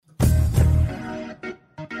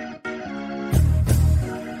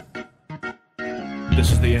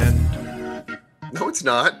This is the end. No, it's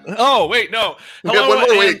not. Oh, wait, no. Hello, one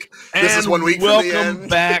more week. This is 1 week from the end. Welcome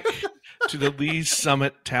back to the Lee's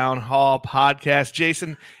Summit Town Hall podcast.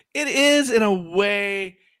 Jason, it is in a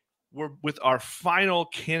way, we're with our final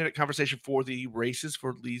candidate conversation for the races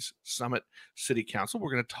for Lee's Summit City Council.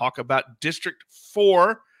 We're going to talk about District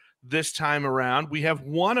 4 this time around. We have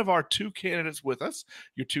one of our two candidates with us.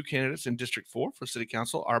 Your two candidates in District 4 for City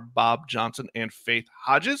Council are Bob Johnson and Faith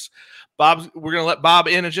Hodges. We're going to let Bob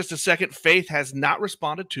in just a second. Faith has not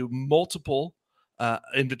responded to multiple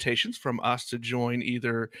invitations from us to join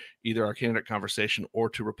either our candidate conversation or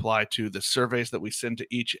to reply to the surveys that we send to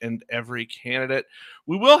each and every candidate.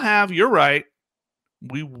 We will have, you're right,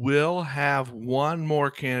 we will have one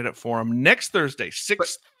more candidate forum next Thursday,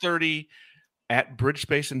 6:30 at Bridge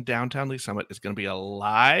Space in downtown Lee's Summit. Is going to be a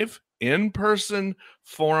live in-person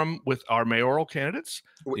forum with our mayoral candidates,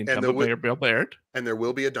 the incumbent Mayor Bill Baird. And there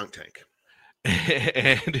will be a dunk tank.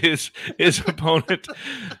 And his opponent,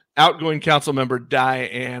 outgoing council member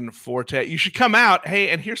Diane Forte. You should come out.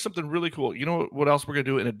 Hey, and here's something really cool. You know what else we're going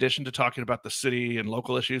to do in addition to talking about the city and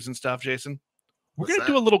local issues and stuff, Jason? We're going to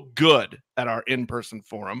do a little good at our in-person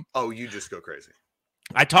forum. Oh, you just go crazy.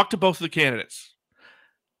 I talked to both of the candidates.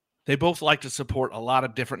 They both like to support a lot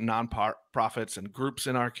of different nonprofits and groups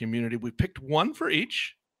in our community. We picked one for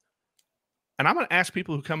each. And I'm going to ask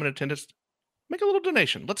people who come in attendance, make a little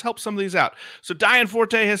donation. Let's help some of these out. So Diane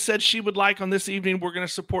Forte has said she would like on this evening, we're going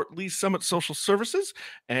to support Lee's Summit Social Services.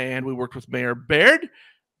 And we worked with Mayor Baird.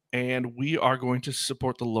 And we are going to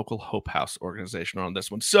support the local Hope House organization on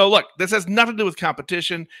this one. So look, this has nothing to do with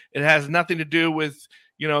competition. It has nothing to do with,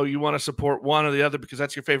 you want to support one or the other because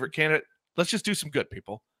that's your favorite candidate. Let's just do some good,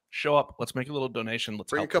 people. Show up. Let's make a little donation. Let's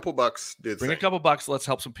bring a couple bucks. Bring a couple bucks. Let's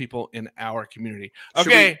help some people in our community.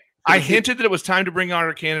 Okay. I hinted that it was time to bring on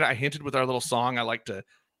our candidate. I hinted with our little song. I like to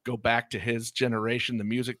go back to his generation, the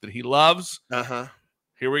music that he loves. Uh-huh.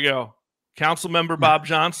 Here we go. Council member Bob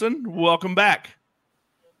Johnson, welcome back.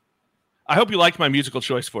 I hope you liked my musical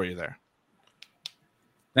choice for you there.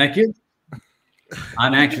 Thank you.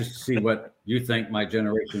 I'm anxious to see what you think my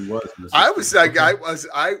generation was. I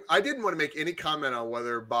didn't want to make any comment on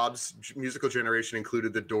whether Bob's musical generation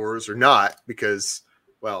included the Doors or not because,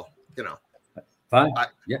 well, fine.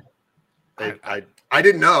 I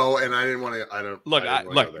didn't know, and I didn't want to.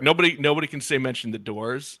 Look. Nobody can say mention the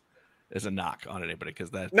Doors as a knock on anybody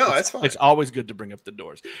because that's fine. It's always good to bring up the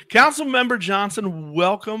Doors. Council member Johnson,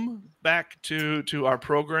 welcome back to our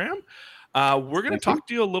program. We're going to talk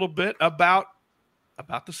to you a little bit about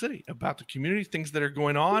the city, about the community, things that are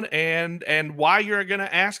going on, and why you're going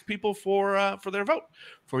to ask people for their vote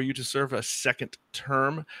for you to serve a second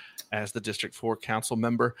term as the District 4 council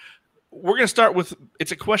member. We're going to start with,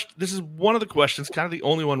 it's a question. This is one of the questions, kind of the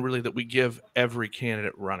only one really that we give every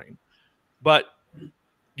candidate running. But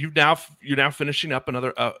you're now finishing up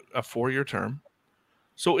another a 4-year term.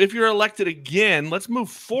 So if you're elected again, let's move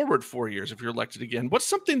forward 4 years. If you're elected again, what's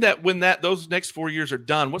something that when those next 4 years are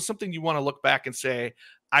done, what's something you want to look back and say,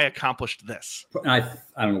 I accomplished this? I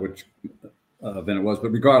don't know which event it was, but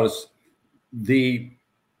regardless, the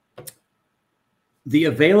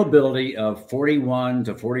availability of 41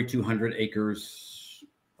 to 4,200 acres,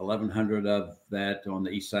 1,100 of that on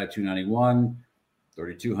the east side of 291,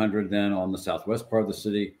 3,200 then on the southwest part of the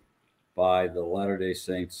city by the Latter-day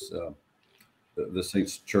Saints, the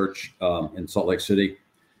Saints Church in Salt Lake City.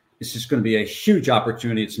 It's just going to be a huge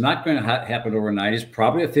opportunity. It's not going to happen overnight. It's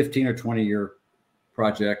probably a 15 or 20-year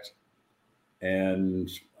project. And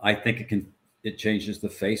I think it changes the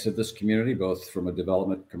face of this community, both from a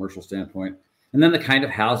development commercial standpoint, and then the kind of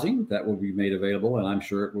housing that will be made available. And I'm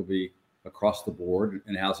sure it will be across the board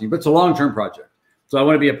in housing, but it's a long-term project. So I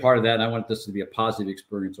want to be a part of that. And I want this to be a positive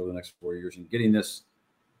experience over the next 4 years and getting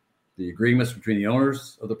the agreements between the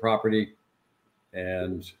owners of the property.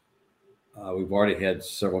 And we've already had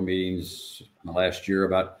several meetings in the last year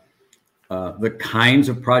about the kinds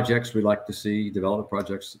of projects we'd like to see, development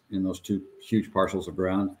projects in those two huge parcels of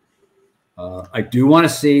ground. I do want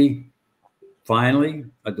to see, finally,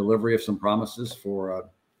 a delivery of some promises for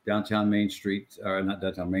downtown Main Street, or not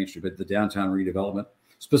downtown Main Street, but the downtown redevelopment.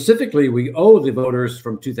 Specifically, we owe the voters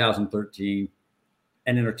from 2013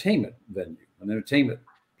 an entertainment venue, an entertainment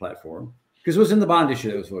platform, because it was in the bond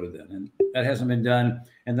issue that was voted in, and that hasn't been done.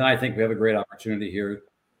 And then I think we have a great opportunity here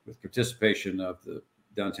with participation of the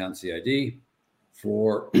downtown CID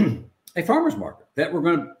for a farmer's market that we're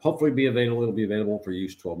going to hopefully be available. It'll be available for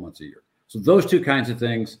use 12 months a year. So those two kinds of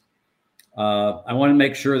things. I want to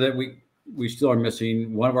make sure that we still are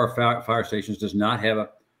missing one of our fire stations does not have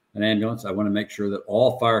an ambulance. I want to make sure that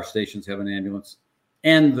all fire stations have an ambulance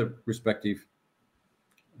and the respective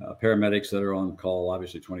paramedics that are on call,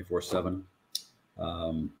 obviously 24/7.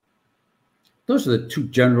 Those are the two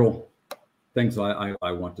general things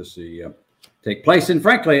I want to see take place. And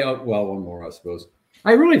frankly, well, one more, I suppose.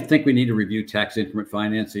 I really think we need to review tax increment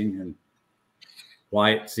financing and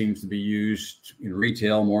why it seems to be used in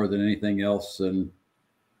retail more than anything else. And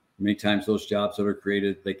many times those jobs that are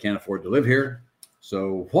created, they can't afford to live here.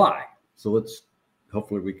 So why? So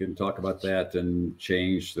hopefully we can talk about that and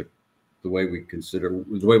change the way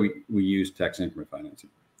we use tax increment financing.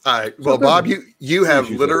 All right. Well, Bob, you have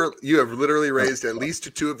literally raised at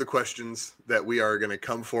least two of the questions that we are going to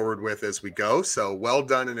come forward with as we go. So well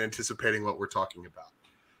done in anticipating what we're talking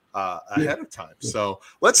about ahead of time. So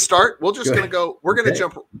let's start. We're going to go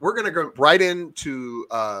right into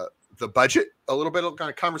the budget, a little bit of kind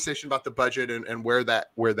of conversation about the budget and where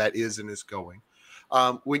that is and is going.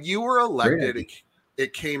 When you were elected,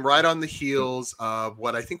 it came right on the heels of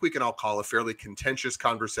what I think we can all call a fairly contentious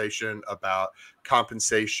conversation about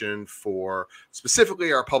compensation for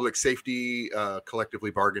specifically our public safety collectively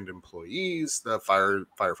bargained employees, the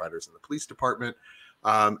firefighters in the police department.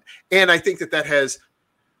 And I think that has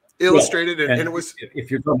illustrated, and it was. If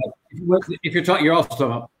you're talking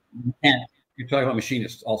about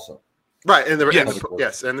machinists also. Right, and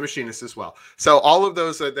the machinists as well. So all of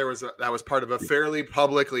those, that was part of a fairly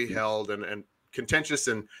publicly held and contentious,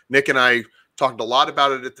 and Nick and I talked a lot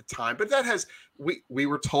about it at the time. But that we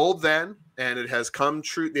were told then, and it has come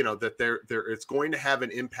true, that it's going to have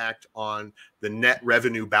an impact on the net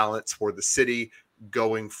revenue balance for the city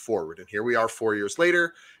going forward. And here we are 4 years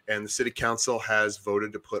later, and the city council has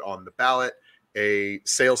voted to put on the ballot a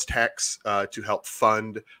sales tax to help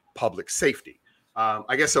fund public safety.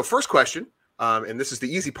 I guess so. First question, and this is the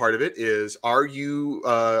easy part of it, is are you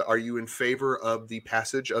in favor of the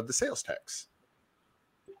passage of the sales tax?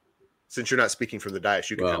 Since you're not speaking from the dais,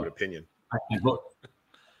 you can have an opinion. I vote.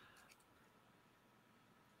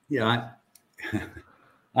 Yeah,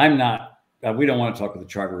 I'm not. We don't want to talk with the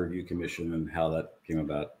Charter Review Commission and how that came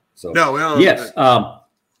about. So no, yes.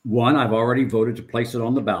 One, I've already voted to place it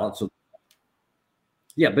on the ballot. So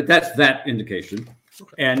yeah, but that's that indication.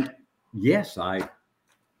 Okay. And yes,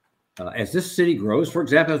 as this city grows, for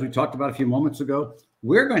example, as we talked about a few moments ago,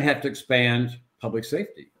 we're going to have to expand public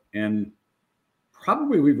safety. And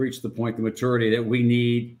probably we've reached the point, the maturity, that we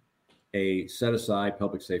need a set-aside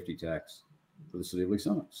public safety tax for the city of Lee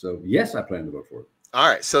Summit. So yes, I plan to vote for it. All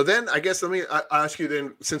right. So then I guess let me ask you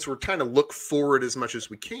then, since we're trying to look forward as much as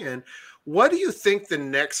we can, what do you think the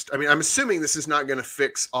next, I'm assuming this is not going to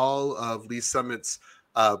fix all of Lee Summit's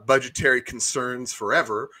budgetary concerns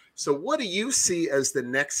forever. So what do you see as the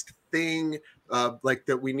next thing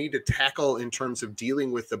that we need to tackle in terms of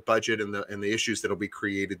dealing with the budget and the issues that will be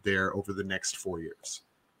created there over the next 4 years?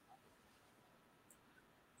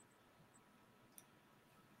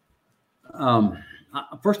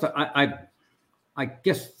 First, I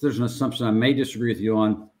guess there's an assumption I may disagree with you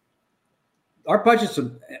on. Our budget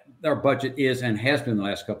is and has been the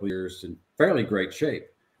last couple of years in fairly great shape.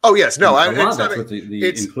 Oh yes, no, that's with the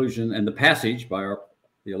inclusion and the passage by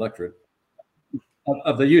the electorate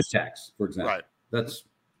of the use tax, for example. Right. That's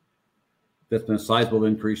been a sizable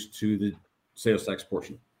increase to the sales tax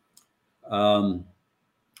portion.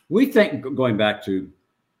 We think, going back to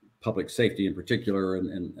public safety in particular,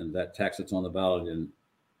 and that tax that's on the ballot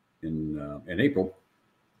in April,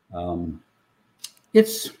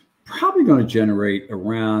 it's probably going to generate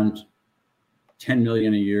around $10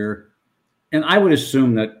 million a year. And I would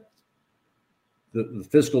assume that the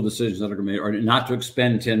fiscal decisions that are going to be made are not to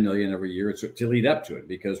expend $10 million every year. It's to lead up to it,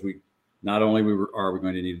 because we not only are we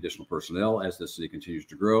going to need additional personnel as the city continues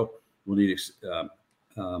to grow, we'll need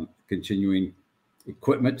continuing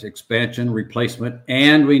equipment expansion, replacement,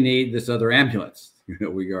 and we need this other ambulance.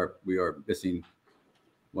 We are missing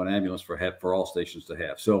one ambulance for all stations to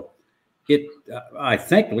have. So I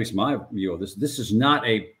think, at least my view of this is not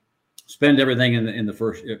a spend everything in the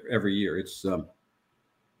first every year. It's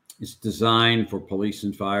designed for police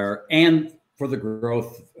and fire and for the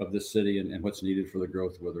growth of this city and what's needed for the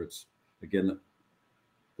growth, whether it's, again,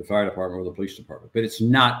 the fire department or the police department. But it's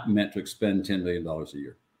not meant to expend $10 million a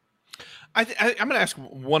year. I'm going to ask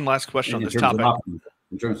one last question on this topic.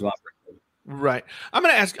 In terms of operating. Right. I'm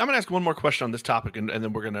going to ask one more question on this topic, and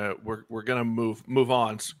then we're gonna move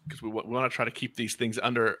on, because we want to try to keep these things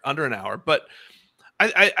under an hour. But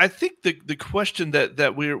I think the question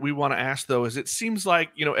that we want to ask, though, is, it seems like,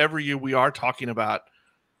 every year we are talking about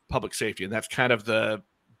public safety, and that's kind of that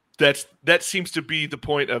seems to be the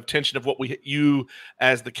point of tension of what you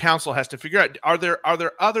as the council has to figure out. Are there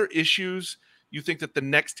other issues you think that the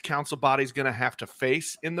next council body is going to have to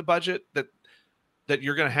face in the budget that that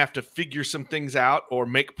you're going to have to figure some things out or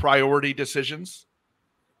make priority decisions?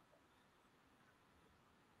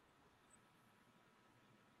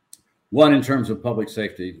 One, in terms of public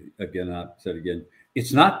safety, again, I said again,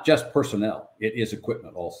 it's not just personnel, it is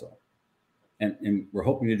equipment also. And we're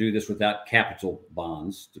hoping to do this without capital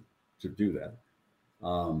bonds to do that.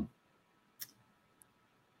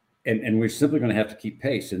 And we're simply going to have to keep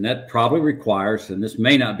pace. And that probably requires, and this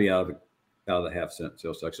may not be out of the half-cent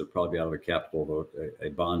sales tax, it'll probably be out of a capital vote, a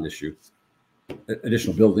bond issue,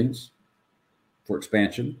 additional buildings for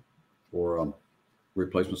expansion, for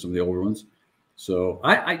replacement of the older ones. So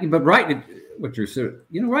but what you're saying,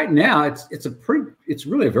 right now it's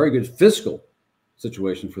really a very good fiscal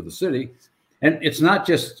situation for the city. And it's not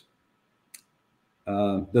just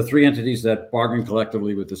the three entities that bargain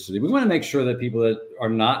collectively with the city. We want to make sure that people that are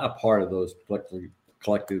not a part of those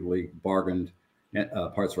collectively bargained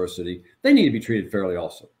parts of our city, they need to be treated fairly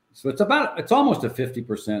also. So it's almost a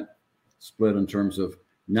 50% split in terms of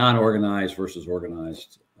non-organized versus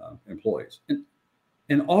organized employees.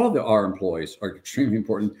 And all of our employees are extremely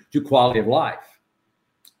important to quality of life.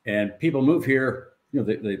 And people move here,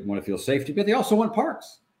 they want to feel safety, but they also want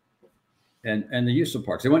parks. And the use of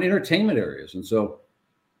parks. They want entertainment areas. And so,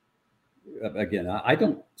 again, I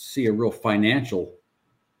don't see a real financial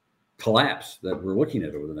collapse that we're looking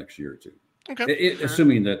at over the next year or two. Okay.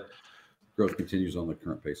 Assuming that growth continues on the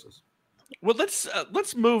current basis. Well,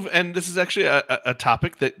 let's move. And this is actually a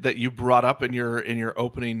topic that you brought up in your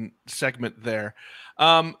opening segment there.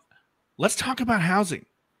 Let's talk about housing.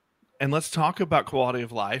 And let's talk about quality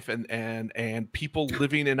of life and people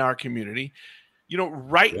living in our community.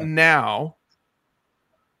 Now,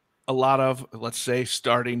 a lot of, let's say,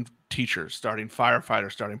 starting teachers, starting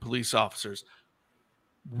firefighters, starting police officers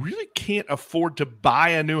really can't afford to buy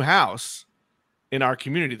a new house in our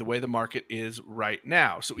community the way the market is right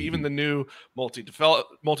now. So even the new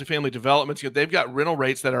multifamily developments, they've got rental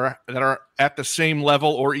rates that are at the same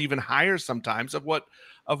level or even higher sometimes of what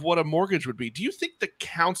a mortgage would be. Do you think the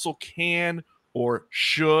council can or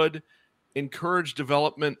should encourage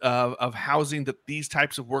development of housing that these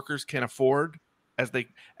types of workers can afford as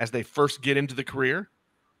they first get into the career?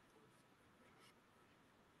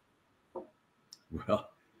 Well,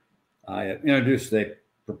 I introduced a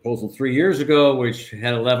proposal 3 years ago, which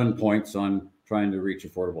had 11 points on trying to reach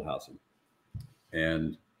affordable housing.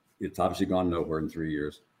 And it's obviously gone nowhere in 3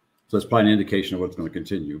 years. So it's probably an indication of what's going to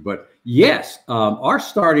continue. But yes, our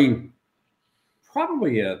starter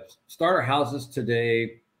houses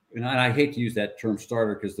today, and I hate to use that term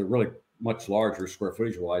starter because they're really much larger square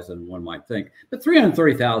footage wise than one might think. But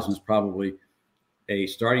 $330,000 is probably a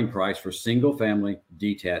starting price for single family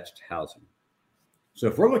detached housing. So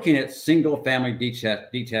if we're looking at single family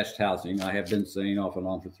detached housing, I have been saying off and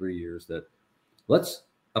on for 3 years that let's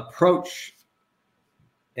approach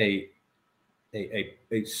a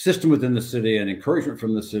system within the city, an encouragement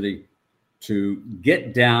from the city to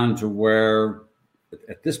get down to where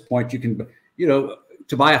at this point you can,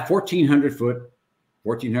 to buy a 1,400 foot,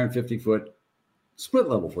 1,450 foot split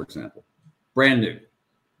level, for example, brand new.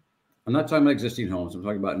 I'm not talking about existing homes. I'm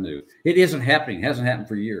talking about new. It isn't happening. It hasn't happened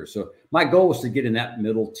for years. So my goal is to get in that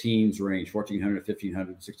middle teens range, 1,400,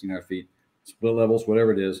 1,500, 1,600 feet, split levels,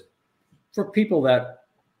 whatever it is, for people that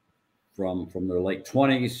from their late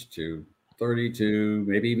 20s to 30 to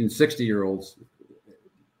maybe even 60-year-olds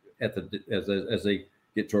as they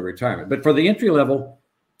get toward retirement. But for the entry level,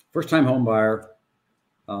 first-time home buyer,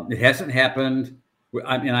 it hasn't happened.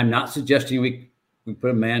 And I'm not suggesting we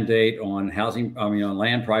put a mandate on on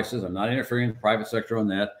land prices. I'm not interfering in the private sector on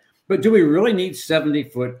that. But do we really need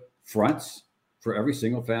 70-foot fronts for every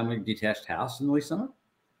single family detached house in the Lee Summit?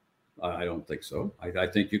 I don't think so. I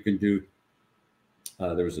think you can do.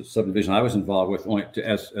 There was a subdivision I was involved with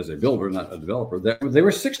as a builder, not a developer. They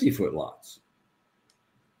were 60-foot lots,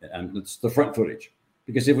 and it's the front footage.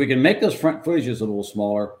 Because if we can make those front footages a little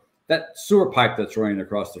smaller, that sewer pipe that's running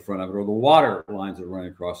across the front of it, or the water lines that are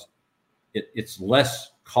running across, it's less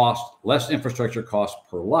infrastructure cost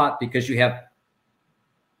per lot because you have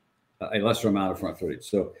a lesser amount of front footage.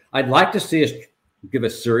 So I'd like to see us give a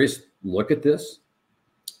serious look at this.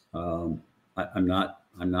 I'm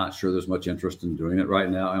not sure there's much interest in doing it right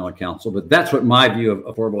now on the council, but that's what my view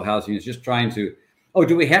of affordable housing is, just trying to,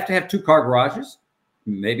 do we have to have 2-car garages?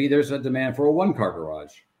 Maybe there's a demand for a 1-car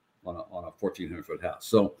garage on a 1,400 foot house.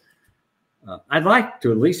 So I'd like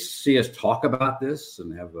to at least see us talk about this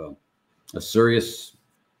and have a serious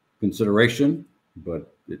consideration,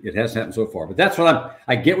 but it hasn't happened so far. But that's what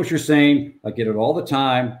I get what you're saying. I get it all the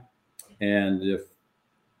time. And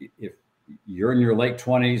if you're in your late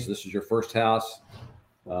 20s, this is your first house,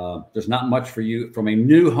 there's not much for you from a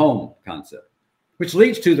new home concept. which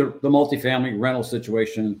leads to the multifamily rental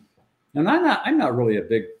situation. And I'm not really a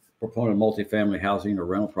big proponent of multifamily housing or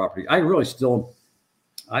rental property. I really still,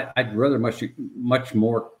 I'd rather much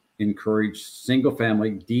more encourage single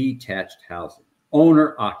family detached housing,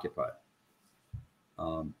 owner occupied.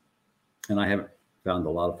 And I haven't found a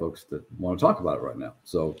lot of folks that want to talk about it right now.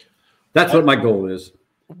 So that's what my goal is.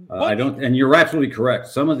 And you're absolutely correct.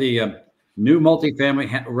 Some of the new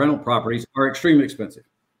multifamily rental properties are extremely expensive.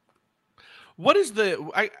 What is the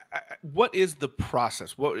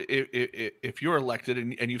process? What if you're elected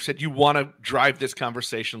and you said you want to drive this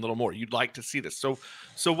conversation a little more? You'd like to see this.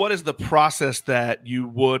 So what is the process that you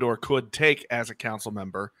would or could take as a council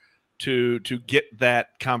member to get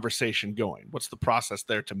that conversation going? What's the process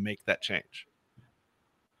there to make that change?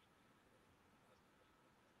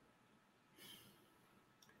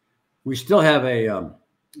 We still have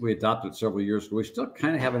we adopted several years ago. We still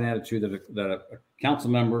kind of have an attitude that a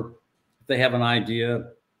council member, if they have an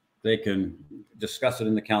idea, they can discuss it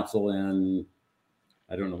in the council. And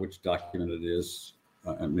I don't know which document it is.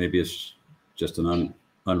 Maybe it's just an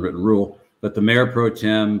unwritten rule, but the mayor pro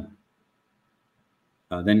tem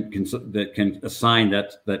then can assign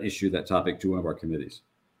that issue, that topic to one of our committees.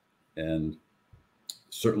 And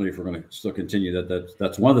certainly if we're going to still continue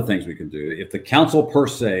that's one of the things we can do. If the council per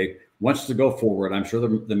se wants to go forward, I'm sure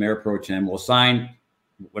the mayor pro tem will assign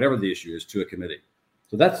whatever the issue is to a committee.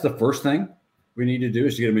 So that's the first thing we need to do,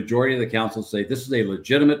 is to get a majority of the council to say, this is a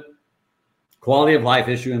legitimate quality of life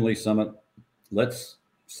issue in Lee Summit. Let's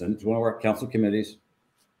send it to one of our council committees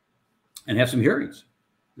and have some hearings.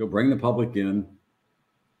 You'll bring the public in,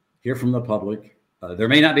 hear from the public. There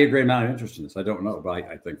may not be a great amount of interest in this. I don't know, but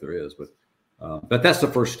I think there is. But that's the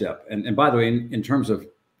first step. And by the way, in terms of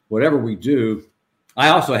whatever we do, I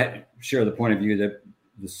also share the point of view that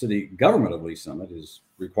the city government of Lee Summit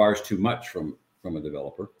requires too much from a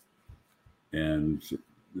developer. And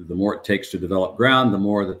the more it takes to develop ground, the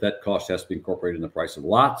more that cost has to be incorporated in the price of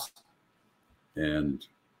lots. And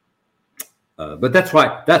but that's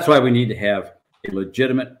why we need to have a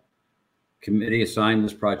legitimate committee assigned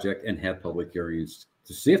this project and have public hearings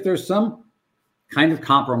to see if there's some kind of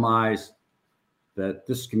compromise that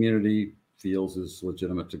this community feels is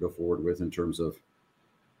legitimate to go forward with in terms of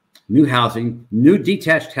new housing, new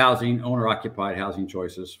detached housing, owner-occupied housing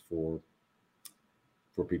choices for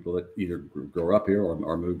people that either grow up here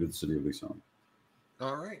or move to the city of Lee Summit.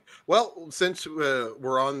 All right. Well, since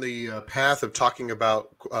we're on the path of talking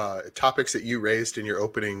about topics that you raised in your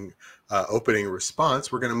opening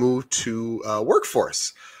response, we're going to move to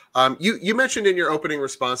workforce. You mentioned in your opening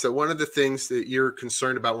response that one of the things that you're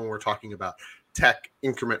concerned about when we're talking about tech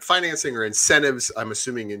increment financing or incentives, I'm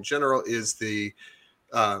assuming in general, is the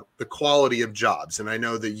quality of jobs. And I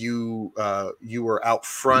know that you were out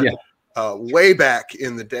front way back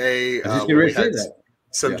in the day. We had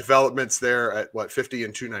some developments there at 50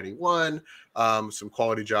 and 291, some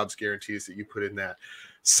quality jobs guarantees that you put in that.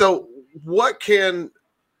 So what can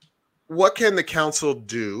the council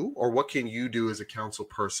do, or what can you do as a council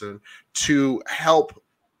person to help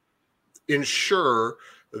ensure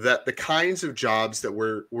that the kinds of jobs that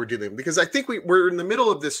we're dealing with? Because I think we're in the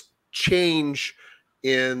middle of this change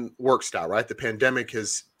in work style, right? The pandemic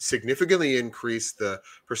has significantly increased the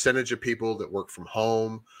percentage of people that work from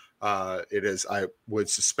home. It has, I would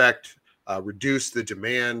suspect, reduced the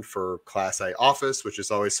demand for Class A office, which has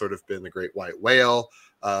always sort of been the great white whale,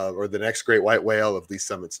 or the next great white whale of Lee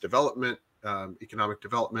Summit's development, economic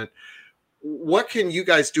development. What can you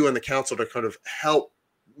guys do on the council to kind of help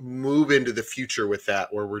move into the future with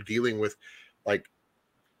that, where we're dealing with like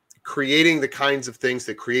creating the kinds of things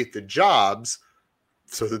that create the jobs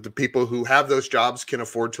so that the people who have those jobs can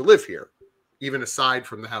afford to live here, even aside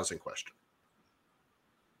from the housing question?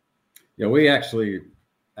 Yeah, we actually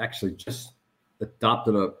just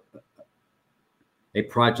adopted a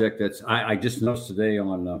project that's, I just noticed today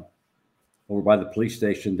on over by the police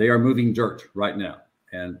station. They are moving dirt right now,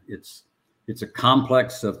 and it's a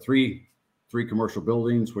complex of three commercial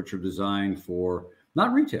buildings which are designed for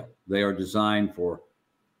not retail. They are designed for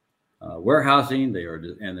warehousing.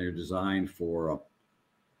 They're designed for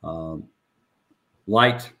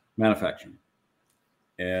light manufacturing.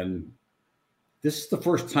 And this is the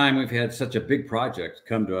first time we've had such a big project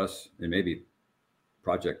come to us, and maybe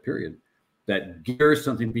project period, that gears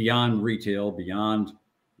something beyond retail, beyond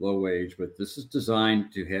low wage. But this is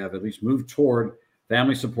designed to have at least move toward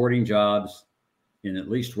family supporting jobs in at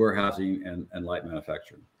least warehousing and light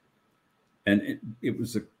manufacturing. And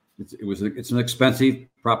it's an expensive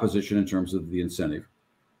proposition in terms of the incentive.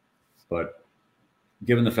 But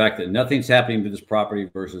given the fact that nothing's happening to this property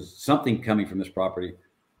versus something coming from this property,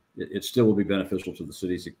 it still will be beneficial to the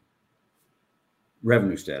city's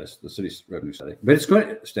revenue status, the city's revenue status,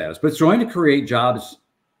 but it's going to create jobs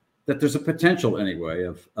that there's a potential anyway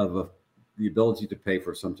of the ability to pay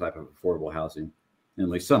for some type of affordable housing in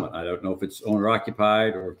Lee Summit. I don't know if it's owner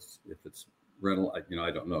occupied or if it's rental,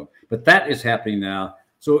 I don't know, but that is happening now.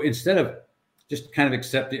 So instead of just kind of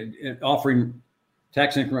accepting, offering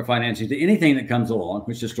tax increment financing to anything that comes along,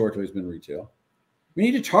 which historically has been retail, we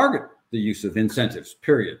need to target the use of incentives,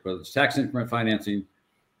 period, whether it's tax increment financing,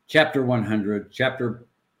 Chapter 100,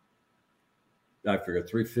 I forget,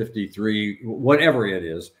 353, whatever it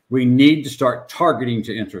is. We need to start targeting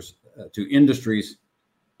to industries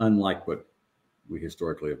unlike what we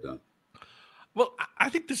historically have done. Well, I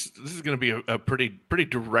think this is going to be a pretty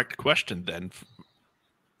direct question then.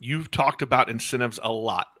 You've talked about incentives a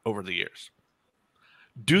lot over the years.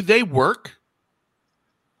 Do they work?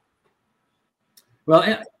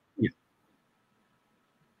 Well,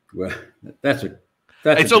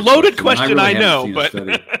 it's a loaded question, I know, but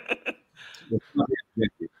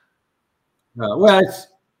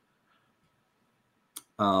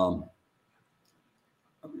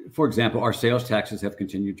for example, our sales taxes have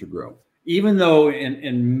continued to grow, even though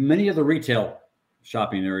in many of the retail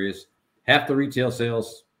shopping areas, half the retail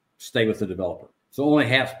sales stay with the developer. So only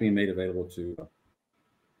half's being made available to,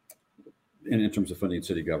 in terms of funding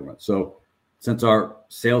city government. So since our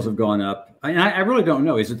sales have gone up, I really don't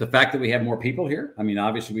know. Is it the fact that we have more people here? I mean,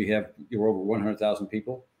 obviously we're over 100,000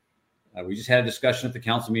 people. We just had a discussion at the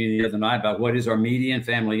council meeting the other night about what is our median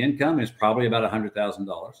family income. And it's probably about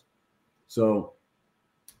 $100,000. So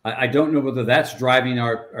I don't know whether that's driving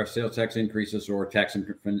our sales tax increases or tax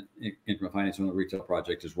increment financing on the retail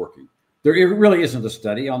project is working. There really isn't a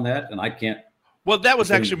study on that, and I can't. Well, that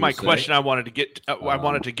was actually my question I wanted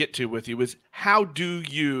to get to with you is how do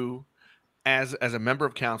you, as a member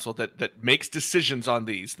of council that makes decisions on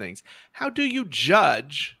these things, how do you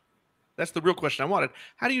judge? That's the real question I wanted.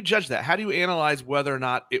 How do you judge that? How do you analyze whether or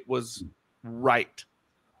not it was right?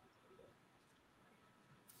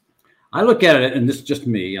 I look at it, and this is just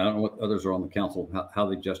me. I don't know what others are on the council, how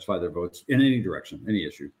they justify their votes in any direction, any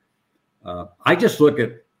issue. I just look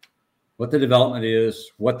at what the development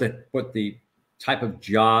is, what the type of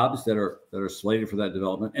jobs that are slated for that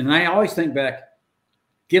development. And I always think back,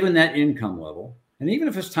 given that income level, and even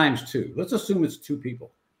if it's times two, let's assume it's two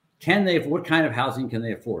people. What kind of housing can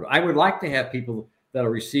they afford? I would like to have people that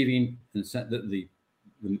are receiving the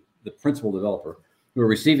principal developer who are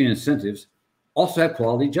receiving incentives also have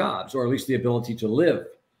quality jobs, or at least the ability to live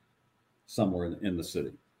somewhere in the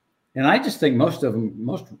city. And I just think most of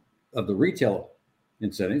the retail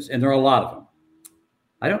incentives, and there are a lot of them,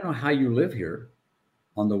 I don't know how you live here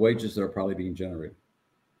on the wages that are probably being generated.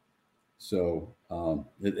 So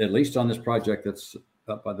at least on this project that's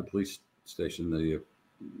up by the police station, the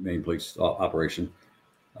main police operation,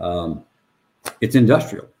 it's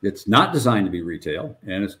industrial. It's not designed to be retail,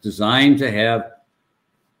 and it's designed to have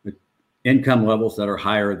income levels that are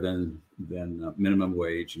higher than minimum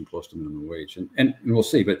wage and close to minimum wage. And we'll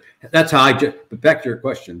see. But that's how but back to your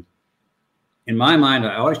question. In my mind,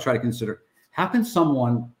 I always try to consider, how can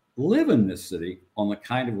someone live in this city on the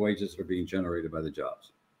kind of wages that are being generated by the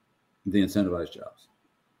jobs, the incentivized jobs?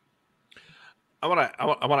 I want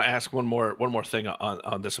to ask one more thing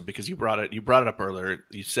on this one, because you brought it up earlier.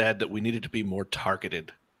 You said that we needed to be more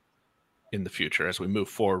targeted in the future as we move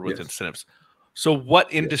forward with incentives. So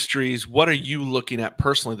what industries, what are you looking at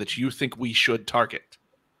personally that you think we should target?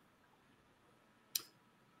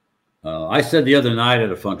 I said the other night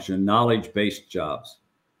at a function, knowledge-based jobs.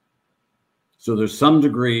 So there's some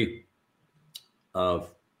degree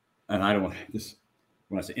of, and I don't want this,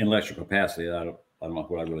 when I say intellectual capacity, I don't know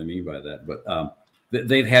what I really mean by that, but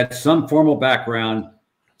they've had some formal background,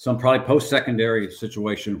 some probably post-secondary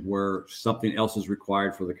situation where something else is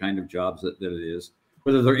required for the kind of jobs that it is,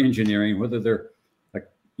 whether they're engineering, whether they're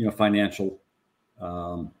financial,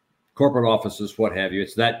 corporate offices, what have you.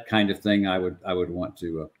 It's that kind of thing I would want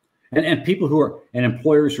to, and people and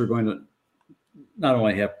employers who are going to not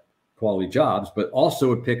only have quality jobs, but also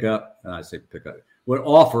would would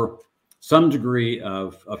offer some degree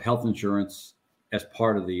of health insurance as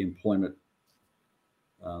part of the employment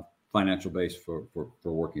financial base for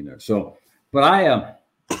working there. So, but I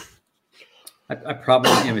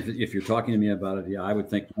probably, if you're talking to me about it, I would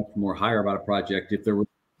think much more higher about a project if there were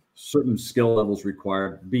certain skill levels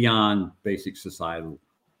required beyond basic societal,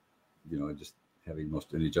 just having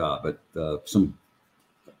most any job, but some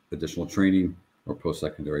additional training or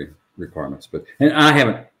post-secondary requirements. And I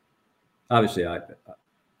haven't, obviously,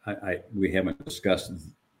 we haven't discussed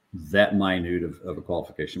that minute of a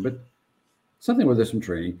qualification, but something where there's some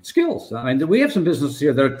training skills. I mean, we have some businesses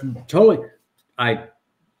here that are totally,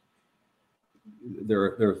 there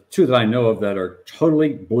are two that I know of that are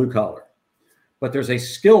totally blue collar, but there's a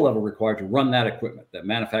skill level required to run that equipment that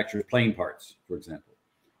manufactures plane parts, for example,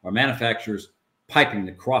 or manufactures piping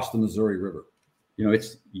to cross the Missouri River.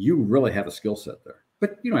 You really have a skill set there,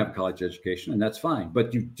 but you don't have a college education, and that's fine.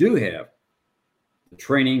 But you do have the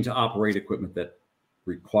training to operate equipment that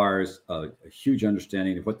requires a huge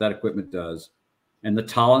understanding of what that equipment does, and the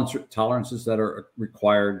tolerances that are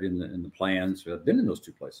required in the plans. I've been in those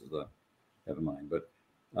two places, I have in mind. But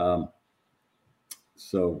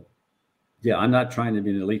so, yeah, I'm not trying to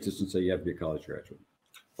be an elitist and say you have to be a college graduate.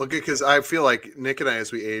 Well, because I feel like Nick and I,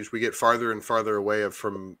 as we age, we get farther and farther away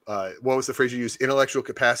from what was the phrase you used? Intellectual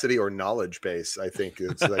capacity or knowledge base. I think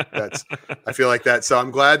it's like that's. I feel like that. So I'm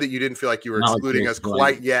glad that you didn't feel like you were excluding us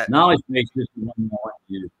quite yet. Knowledge base is the one I want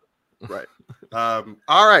to use. Right.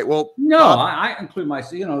 All right. Well, no, I include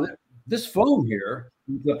myself. This phone here,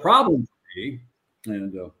 the problem for me,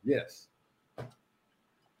 and yes.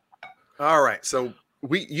 All right. So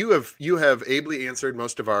you have ably answered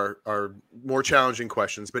most of our more challenging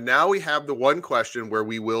questions, but now we have the one question where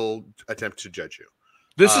we will attempt to judge you.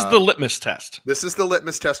 This is the litmus test. This is the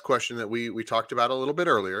litmus test question that we talked about a little bit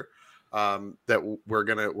earlier. That we're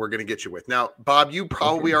gonna get you with. Now, Bob, you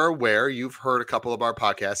probably are aware. You've heard a couple of our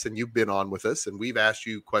podcasts, and you've been on with us, and we've asked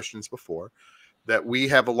you questions before. That we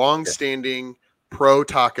have a long-standing pro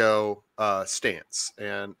taco stance,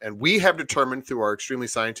 and we have determined through our extremely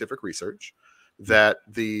scientific research that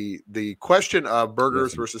the question of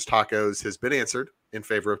burgers versus tacos has been answered in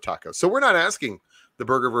favor of tacos. So we're not asking the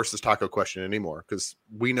burger versus taco question anymore because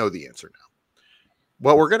we know the answer now.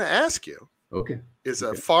 What we're going to ask you is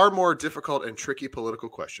a far more difficult and tricky political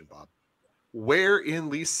question, Bob. Where in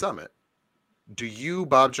Lee's Summit do you,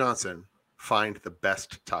 Bob Johnson, find the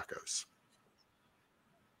best tacos?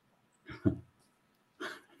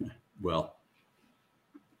 Well,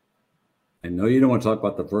 I know you don't want to talk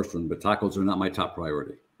about the first one, but tacos are not my top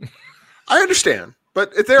priority. I understand,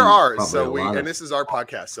 but if there are, so and this is our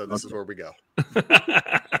podcast, so this is where we go.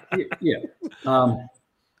 Yeah.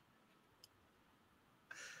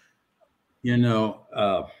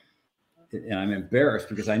 And I'm embarrassed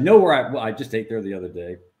because I know where I just ate there the other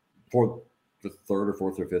day for the third or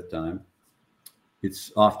fourth or fifth time.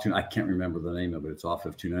 It's off I can't remember the name of it. It's off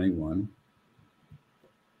of 291.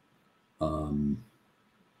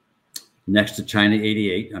 Next to China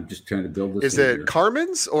 88. I'm just trying to build this. Is it here.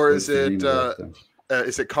 Carmen's or is it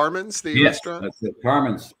Carmen's, the restaurant? That's it.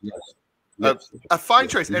 Carmen's, yes. A fine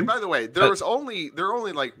choice. And by the way, there are only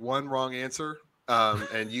like one wrong answer,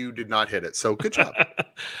 and you did not hit it. So good job.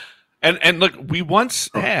 And look, we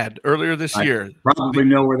once had earlier this year. Probably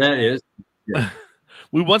know where that is. Yeah.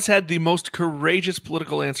 We once had the most courageous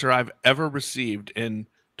political answer I've ever received in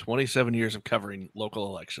 27 years of covering local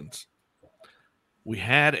elections. We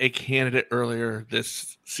had a candidate earlier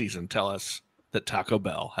this season tell us that Taco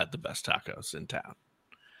Bell had the best tacos in town.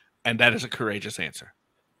 And that is a courageous answer.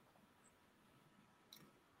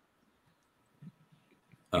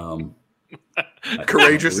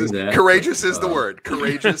 Courageous is the word.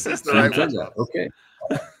 Courageous is the right word. Okay.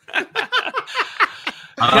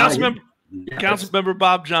 Councilmember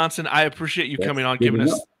Bob Johnson, I appreciate you coming on,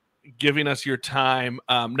 giving us your time,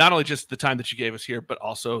 not only just the time that you gave us here, but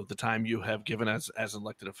also the time you have given us as an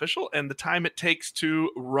elected official and the time it takes to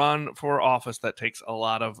run for office. That takes a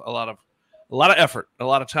lot of effort, a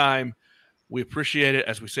lot of time. We appreciate it.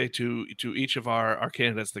 As we say to each of our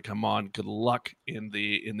candidates that come on, good luck in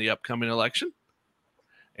the upcoming election.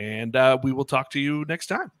 And we will talk to you next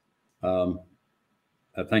time.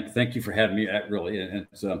 Thank you for having me. Really, and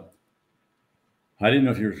it's I didn't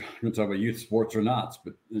know if you were going to talk about youth sports or not,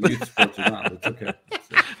 but it's okay.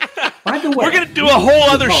 So, by the way, we're going to do a whole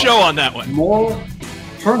other show on that one. More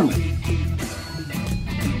tournaments.